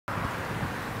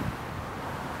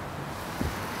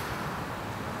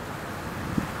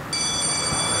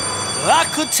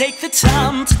could take the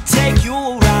time to take you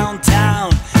around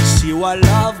town, see what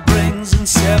love brings and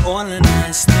say all the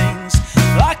nice things.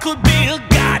 I could be a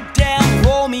goddamn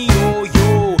Romeo,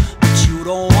 yo, but you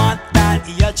don't want that.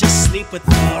 You just sleep with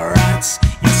the rats,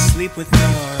 you sleep with the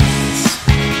rats.